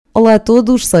Olá a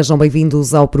todos, sejam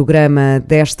bem-vindos ao programa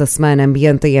desta semana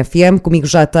Ambiente FM. Comigo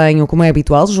já tenho, como é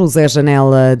habitual, José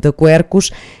Janela da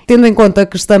Quercos. Tendo em conta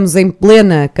que estamos em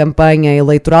plena campanha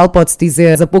eleitoral, pode-se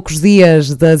dizer a poucos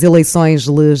dias das eleições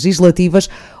legislativas,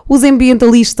 os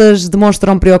ambientalistas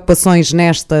demonstram preocupações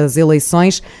nestas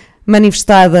eleições,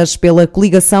 manifestadas pela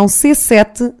coligação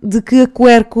C7, de que a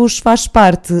Quercos faz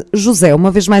parte. José,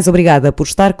 uma vez mais obrigada por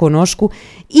estar connosco.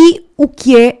 E o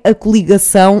que é a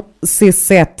coligação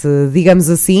C7, digamos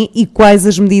assim, e quais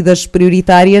as medidas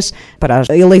prioritárias para as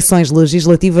eleições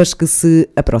legislativas que se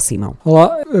aproximam?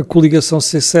 Olá, a coligação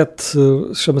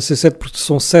C7 chama C7 porque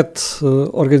são 7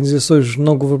 organizações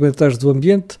não governamentais do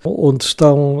ambiente, onde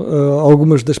estão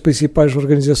algumas das principais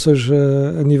organizações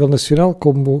a nível nacional,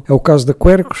 como é o caso da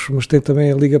Quercos, mas tem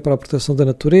também a Liga para a Proteção da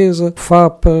Natureza,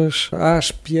 FAPAS, a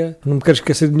Áspia, não me quero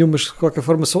esquecer de nenhuma, mas de qualquer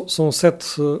forma são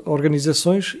 7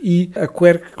 organizações, e a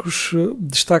Quercus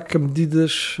destaca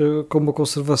medidas como a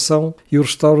conservação e o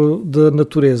restauro da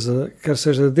natureza, quer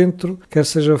seja dentro, quer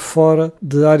seja fora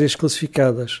de áreas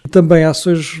classificadas. E também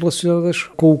ações relacionadas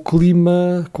com o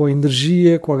clima, com a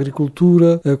energia, com a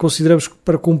agricultura. Consideramos que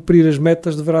para cumprir as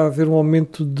metas deverá haver um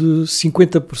aumento de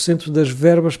 50% das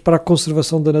verbas para a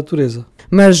conservação da natureza.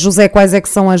 Mas, José, quais é que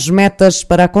são as metas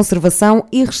para a conservação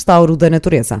e restauro da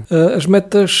natureza? As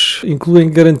metas incluem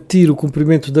garantir o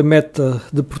cumprimento da meta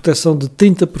de proteção de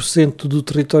 30% do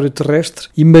território terrestre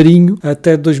e marinho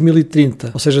até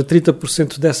 2030, ou seja,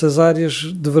 30% dessas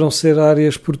áreas deverão ser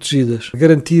áreas protegidas.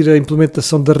 Garantir a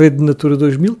implementação da rede Natura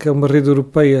 2000, que é uma rede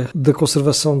europeia da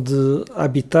conservação de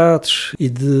habitats e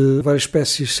de várias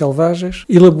espécies selvagens.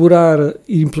 Elaborar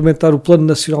e implementar o Plano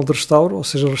Nacional de Restauro, ou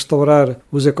seja, restaurar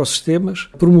os ecossistemas.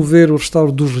 Promover o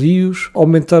restauro dos rios,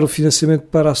 aumentar o financiamento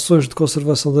para ações de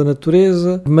conservação da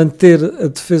natureza, manter a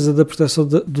defesa da proteção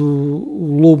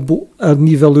do lobo a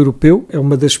nível europeu, é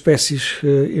uma das espécies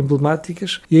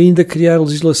emblemáticas, e ainda criar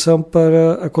legislação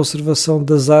para a conservação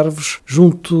das árvores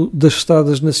junto das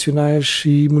estradas nacionais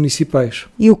e municipais.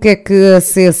 E o que é que a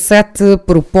C7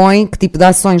 propõe, que tipo de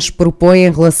ações propõe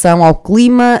em relação ao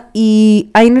clima e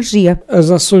à energia? As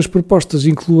ações propostas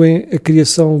incluem a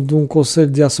criação de um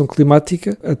Conselho de Ação Climática,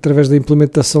 através da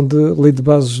implementação da Lei de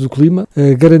Bases do Clima,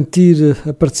 garantir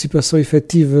a participação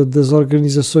efetiva das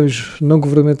organizações não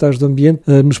governamentais do ambiente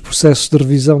nos processos de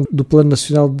revisão do Plano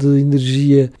Nacional de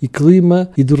Energia e Clima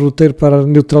e do roteiro para a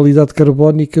neutralidade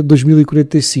carbónica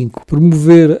 2045,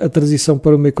 promover a transição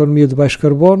para uma economia de baixo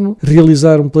carbono,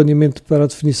 realizar um planeamento para a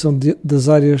definição das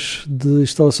áreas de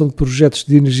instalação de projetos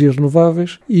de energias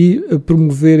renováveis e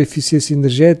promover a eficiência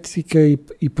energética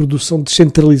e produção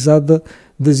descentralizada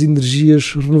das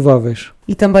energias renováveis.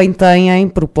 E também têm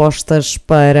propostas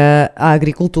para a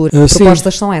agricultura. Que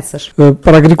propostas são essas?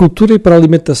 Para a agricultura e para a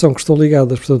alimentação, que estão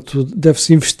ligadas. Portanto,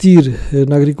 deve-se investir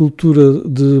na agricultura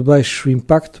de baixo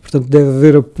impacto, portanto, deve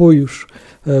haver apoios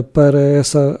para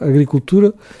essa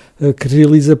agricultura que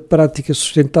realiza práticas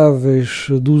sustentáveis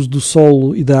do uso do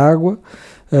solo e da água,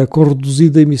 com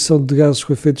reduzida emissão de gases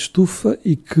com efeito de estufa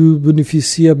e que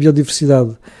beneficia a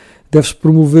biodiversidade. Deve-se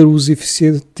promover o uso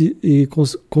eficiente e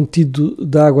contido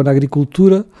da água na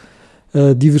agricultura,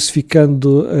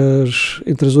 diversificando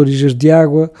entre as origens de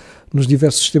água nos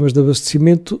diversos sistemas de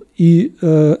abastecimento e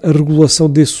a regulação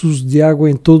desse uso de água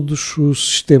em todos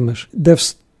os sistemas.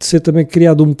 Deve-se ser também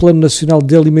criado um Plano Nacional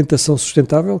de Alimentação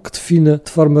Sustentável que defina de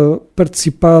forma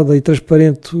participada e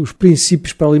transparente os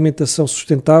princípios para a alimentação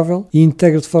sustentável e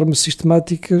integra de forma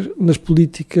sistemática nas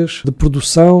políticas de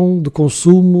produção, de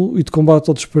consumo e de combate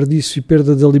ao desperdício e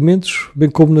perda de alimentos, bem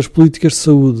como nas políticas de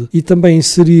saúde. E também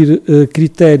inserir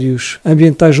critérios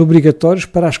ambientais obrigatórios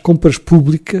para as compras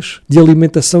públicas de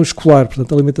alimentação escolar,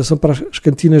 portanto, alimentação para as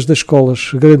cantinas das escolas,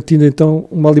 garantindo então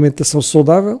uma alimentação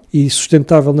saudável e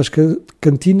sustentável nas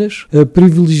cantinas,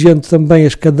 privilegiando também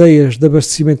as cadeias de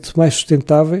abastecimento mais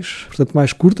sustentáveis, portanto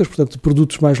mais curtas, portanto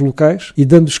produtos mais locais, e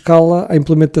dando escala à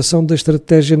implementação da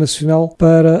Estratégia Nacional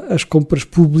para as Compras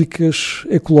Públicas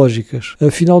Ecológicas.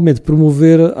 Finalmente,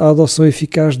 promover a adoção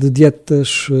eficaz de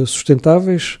dietas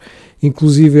sustentáveis,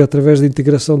 inclusive através da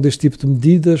integração deste tipo de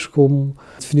medidas, como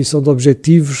definição de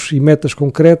objetivos e metas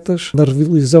concretas, na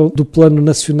revisão do Plano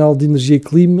Nacional de Energia e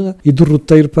Clima e do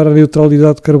roteiro para a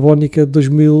neutralidade carbónica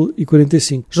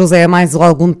 2045. José, há mais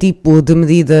algum tipo de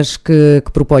medidas que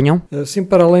proponham? Sim,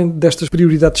 para além destas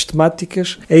prioridades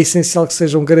temáticas, é essencial que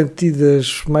sejam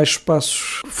garantidas mais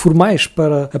espaços formais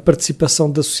para a participação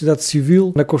da sociedade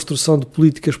civil na construção de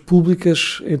políticas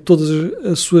públicas em todas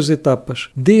as suas etapas,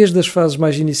 desde as fases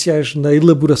mais iniciais desde na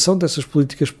elaboração dessas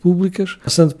políticas públicas,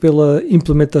 passando pela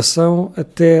implementação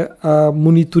até à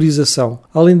monitorização.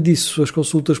 Além disso, as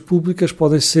consultas públicas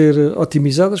podem ser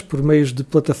otimizadas por meios de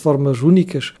plataformas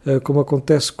únicas, como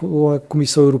acontece com a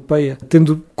Comissão Europeia,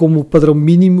 tendo como padrão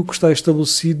mínimo que está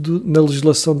estabelecido na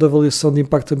legislação de avaliação de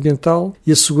impacto ambiental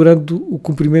e assegurando o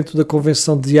cumprimento da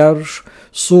Convenção de Aarhus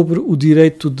sobre o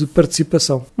direito de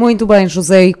participação. Muito bem,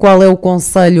 José, e qual é o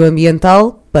Conselho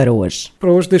Ambiental para hoje?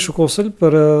 Para hoje deixo o conselho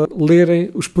para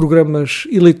lerem os programas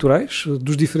eleitorais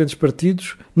dos diferentes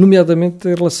partidos, nomeadamente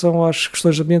em relação às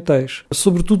questões ambientais.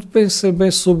 Sobretudo pensem bem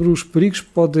sobre os perigos que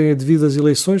podem advir das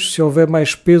eleições se houver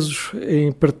mais pesos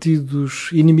em partidos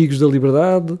inimigos da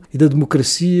liberdade e da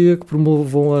democracia que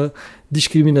promovam a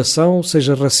discriminação,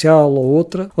 seja racial ou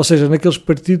outra, ou seja, naqueles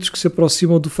partidos que se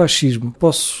aproximam do fascismo.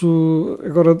 Posso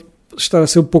agora estar a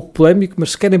ser um pouco polémico,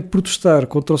 mas se querem protestar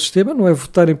contra o sistema, não é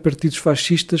votar em partidos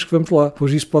fascistas que vamos lá,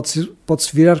 pois isso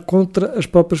pode-se virar contra as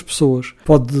próprias pessoas.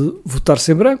 Pode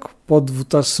votar-se em branco, pode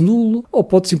votar-se nulo, ou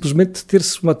pode simplesmente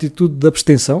ter-se uma atitude de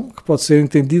abstenção, que pode ser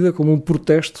entendida como um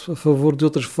protesto a favor de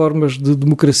outras formas de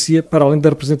democracia, para além da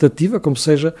representativa, como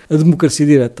seja a democracia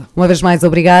direta. Uma vez mais,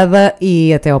 obrigada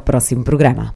e até ao próximo programa.